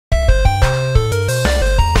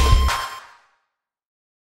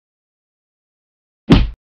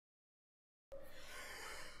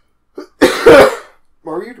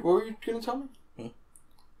were you gonna tell me?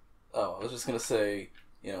 Oh, I was just gonna say,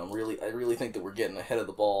 I really think that we're getting ahead of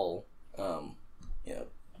the ball.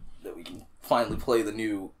 That we can finally play the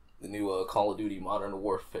new Call of Duty Modern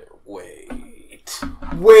Warfare.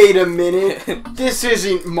 Wait a minute. This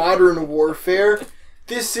isn't Modern Warfare.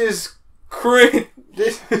 This is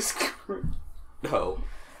No.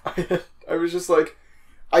 I was just like,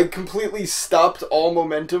 I completely stopped all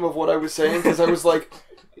momentum of what I was saying because I was like,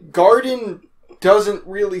 Garden doesn't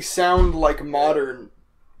really sound like modern.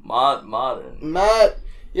 Modern.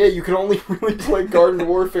 Yeah, you can only really play Garden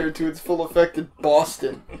Warfare to its full effect in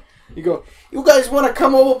Boston. You go, you guys want to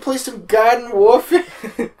come over play some Garden Warfare?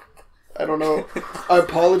 I don't know.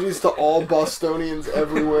 Apologies to all Bostonians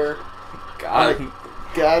everywhere.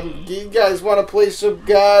 You guys want to play some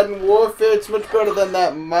Garden Warfare? It's much better than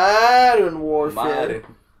that Modern Warfare.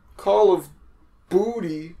 Call of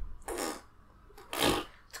Booty.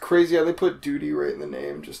 It's crazy how they put duty right in the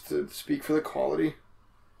name just to speak for the quality.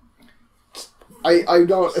 I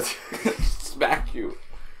don't... Smack you.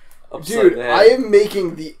 Dude, I am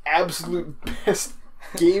making the absolute best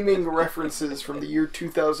gaming references from the year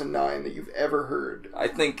 2009 that you've ever heard. I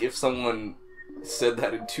think if someone said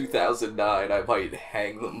that in 2009, I might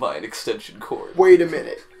hang them by an extension cord. Wait a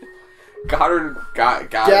minute. Garden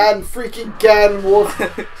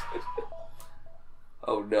Warfare.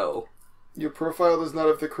 Oh no. Your profile does not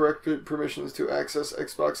have the correct permissions to access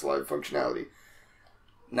Xbox Live functionality.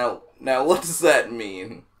 Now what does that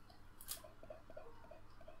mean?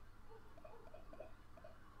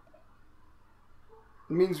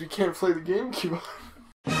 It means we can't play the game, Kevaughn.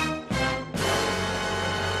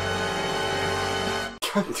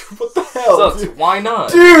 God, dude, what the hell? Dude? Why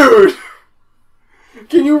not? Dude!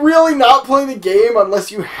 Can you really not play the game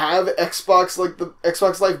unless you have Xbox, like the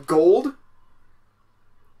Xbox Live Gold?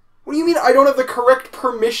 What do you mean I don't have the correct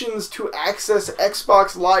permissions to access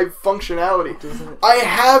Xbox Live functionality? I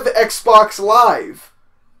have Xbox Live.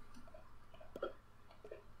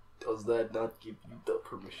 Does that not give you the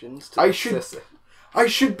permissions to access it? I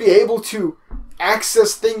should be able to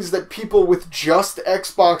access things that people with just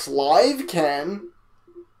Xbox Live can.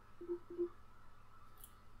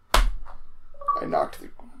 I knocked the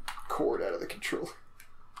cord out of the controller.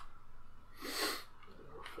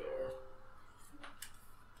 Fair.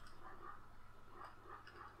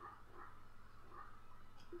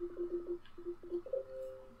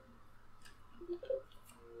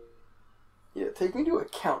 Yeah, take me to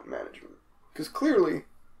account management. Because clearly,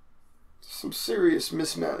 some serious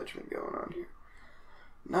mismanagement going on here.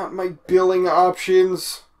 Not my billing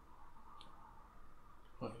options.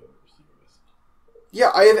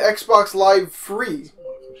 Yeah, I have Xbox Live free.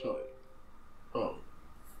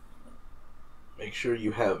 Make sure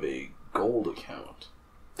you have a gold account.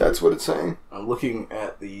 That's what it's saying. I'm looking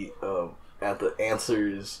at the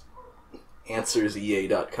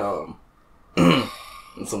answersea.com. And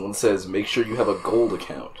someone says, make sure you have a gold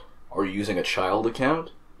account. Are you using a child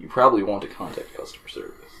account? You probably want to contact customer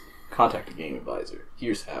service. Contact a game advisor.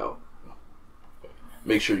 Here's how.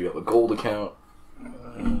 Make sure you have a gold account.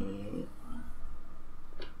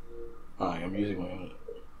 Hi, I'm using my own.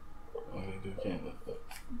 I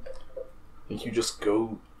think you just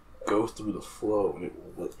go through the flow and it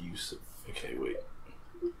will let you. Okay, wait.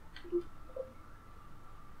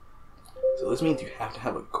 So this means you have to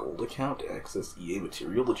have a gold account to access EA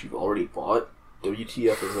material that you've already bought?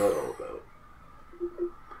 WTF is that all about?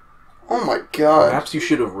 Oh my god. Perhaps you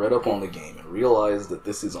should have read up on the game and realized that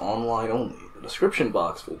this is online only. The description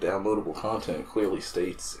box for downloadable content clearly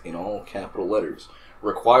states, in all capital letters,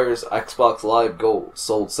 requires Xbox Live Gold,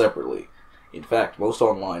 sold separately. In fact, most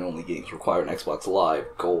online-only games require an Xbox Live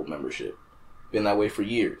Gold membership. Been that way for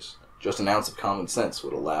years. Just an ounce of common sense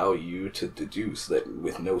would allow you to deduce that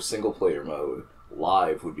with no single-player mode,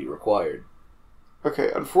 Live would be required.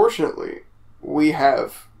 Okay, unfortunately, we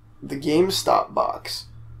have the GameStop box,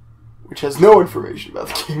 which has no information about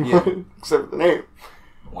the game except for the name.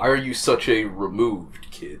 Why are you such a removed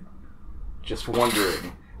kid? Just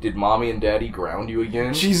wondering, did mommy and daddy ground you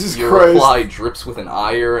again? Jesus Your Christ. reply drips with an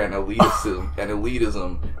ire and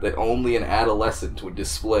elitism that only an adolescent would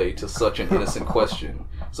display to such an innocent question.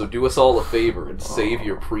 So do us all a favor and save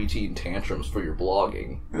your preteen tantrums for your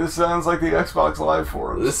blogging. This sounds like the Xbox Live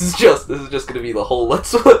forums. This is just gonna be the whole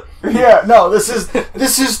let's. Yeah, no, this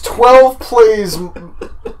is 12 Plays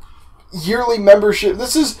yearly membership.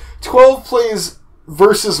 This is 12 Plays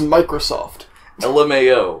versus Microsoft.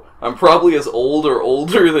 LMAO. I'm probably as old or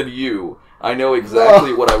older than you. I know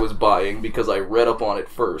exactly what I was buying because I read up on it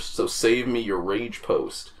first, so save me your rage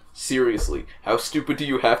post. Seriously, how stupid do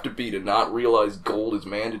you have to be to not realize gold is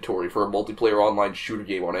mandatory for a multiplayer online shooter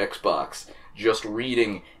game on Xbox? just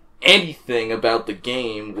reading anything about the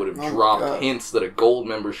game would have dropped hints that a gold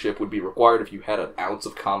membership would be required if you had an ounce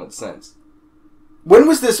of common sense. When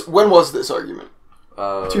was this argument?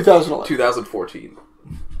 2011. 2014.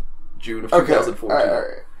 June of 2014.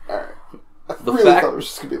 Alright. I really thought it was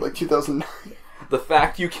just going to be like 2009. The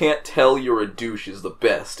fact you can't tell you're a douche is the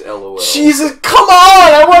best, LOL. Jesus, come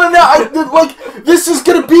on! I want to know. This is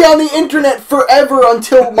going to be on the internet forever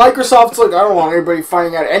until Microsoft's like, I don't want anybody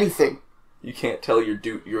finding out anything. You can't tell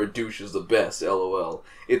you're a douche is the best, LOL.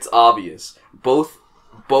 It's obvious. Both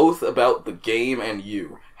about the game and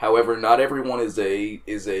you. However, not everyone is a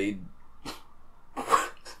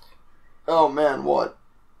Oh man, what?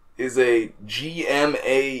 Is a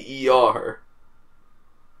GMAER.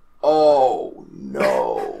 Oh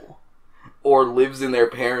no. Or lives in their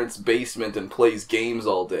parents' basement and plays games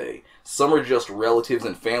all day. Some are just relatives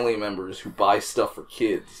and family members who buy stuff for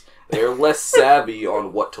kids. They're less savvy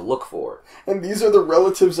on what to look for. And these are the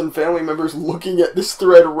relatives and family members looking at this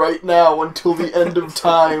thread right now until the end of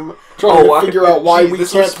time, trying to figure out why we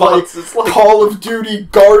can't play Call of Duty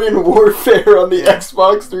Garden Warfare on the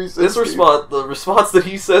Xbox 360. The response that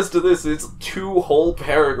he says to this is 2 whole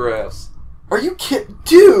paragraphs. Are you kidding?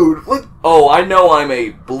 Dude, like... Oh, I know I'm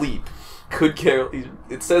a bleep. Could care...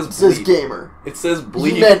 It says bleep. It says gamer. It says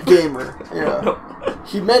bleep. He meant gamer. Yeah. No.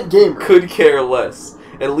 He meant gamer. Could care less.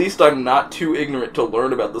 At least I'm not too ignorant to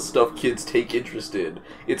learn about the stuff kids take interest in.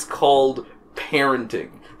 It's called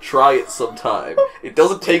parenting. Try it sometime. It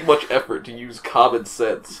doesn't take much effort to use common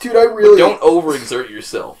sense. Dude, I really... But don't overexert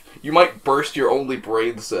yourself. You might burst your only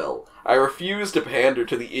brain cell. I refuse to pander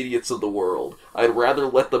to the idiots of the world. I'd rather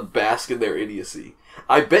let them bask in their idiocy.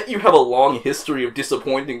 I bet you have a long history of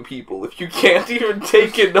disappointing people if you can't even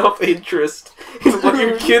take enough interest in what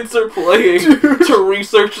your kids are playing to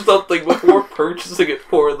research something before purchasing it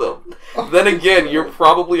for them. Then again, you're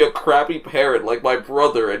probably a crappy parent like my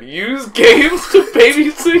brother and use games to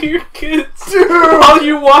babysit your kids while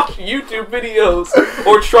you watch YouTube videos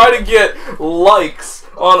or try to get likes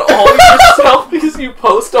on all your selfies you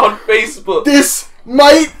post on Facebook. This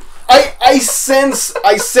might... I sense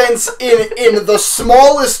in the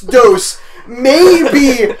smallest dose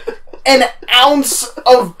maybe an ounce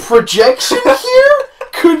of projection here?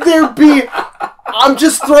 Could there be... I'm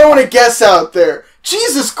just throwing a guess out there.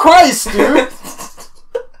 Jesus Christ, dude!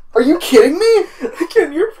 Are you kidding me?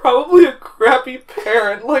 Again, you're probably a crappy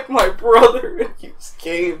parent like my brother and use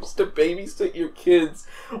games to babysit your kids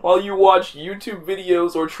while you watch YouTube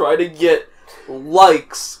videos or try to get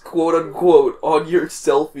likes, quote-unquote, on your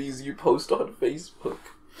selfies you post on Facebook.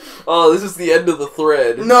 Oh, this is the end of the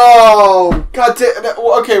thread. No! God damn...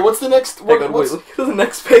 Okay, what's the next... Hang on, wait, look at the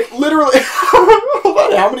next page. Literally... Hold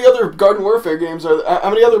on, how many other Garden Warfare games are there? How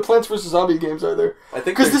many other Plants vs. Zombies games are there? I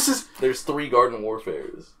think there's 3 Garden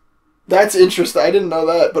Warfares. That's interesting. I didn't know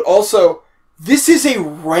that. But also, this is a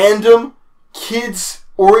random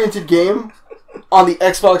kids-oriented game on the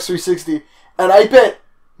Xbox 360. And I bet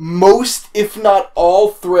most, if not all,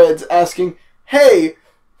 threads asking, hey,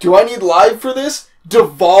 do I need live for this?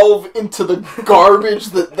 Devolve into the garbage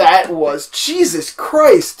that was. Jesus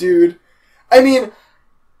Christ, dude. I mean,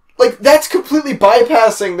 like, that's completely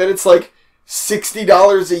bypassing that it's like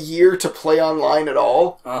 $60 a year to play online at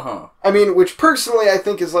all. Uh-huh. I mean, which personally I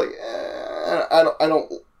think is like,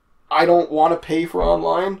 I don't want to pay for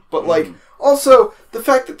online, but like, also the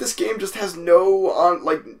fact that this game just has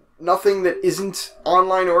nothing that isn't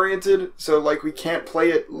online oriented, so like we can't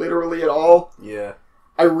play it literally at all. Yeah.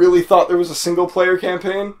 I really thought there was a single player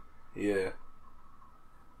campaign. Yeah.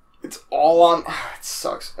 It's all on... It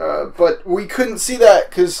sucks. But we couldn't see that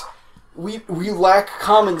because we lack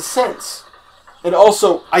common sense. And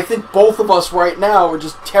also, I think both of us right now are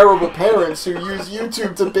just terrible parents who use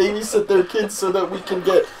YouTube to babysit their kids so that we can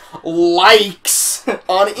get likes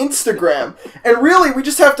on Instagram. And really, we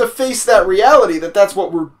just have to face that reality that that's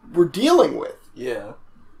what we're dealing with. Yeah.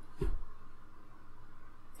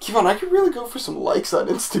 Kevaughn, I could really go for some likes on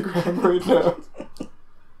Instagram right now.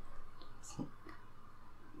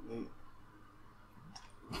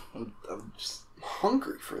 I'm just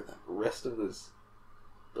hungry for them. The rest of this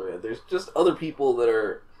thread. There's just other people that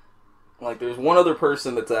are... Like, there's one other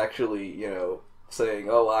person that's actually, saying,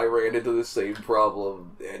 oh, I ran into the same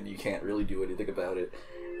problem, and you can't really do anything about it.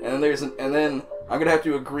 And then I'm gonna have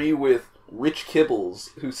to agree with Rich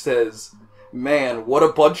Kibbles, who says, man, what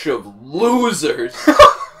a bunch of losers!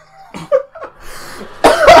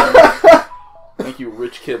 Thank you,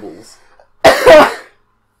 Rich Kibbles.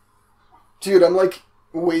 Dude, I'm like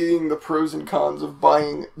weighing the pros and cons of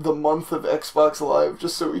buying the month of Xbox Live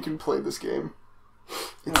just so we can play this game.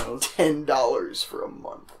 It's $10 for a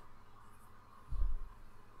month.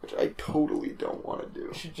 which I totally don't want to do.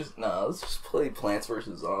 You should just let's just play Plants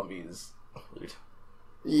vs Zombies.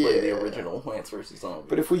 Yeah, play the original Plants vs Zombies.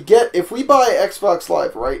 But if we buy Xbox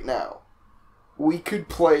Live right now, we could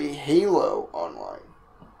play Halo online.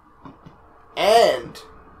 And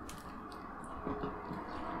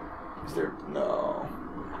is there no?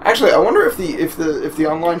 Actually, I wonder if the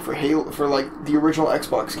online for Halo for like the original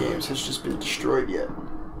Xbox games has just been destroyed yet.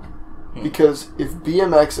 Because if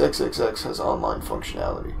BMX XXX has online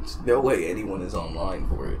functionality, there's no way anyone is online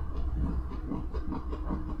for it.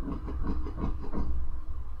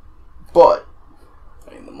 But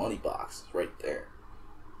I mean, the money box is right there.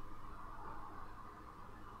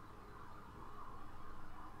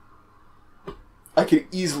 I could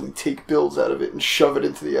easily take bills out of it and shove it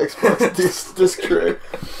into the Xbox disc tray.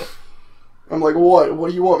 I'm like, what? What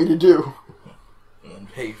do you want me to do?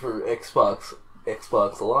 And pay for Xbox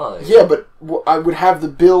Live. Yeah, but I would have the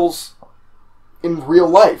bills in real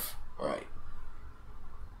life. Right.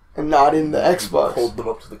 And not in the Xbox. Hold them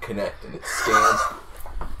up to the Kinect and it scans.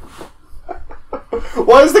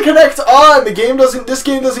 Why is the Kinect on? This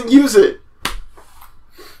game doesn't use it.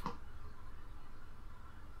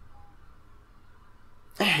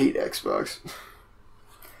 I hate Xbox.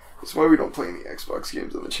 That's why we don't play any Xbox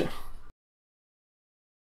games on the channel.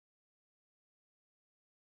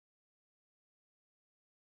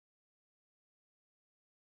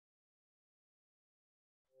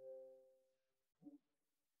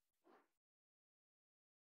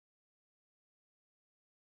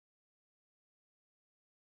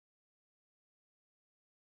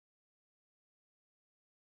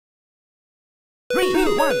 Three,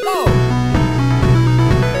 two, one, go!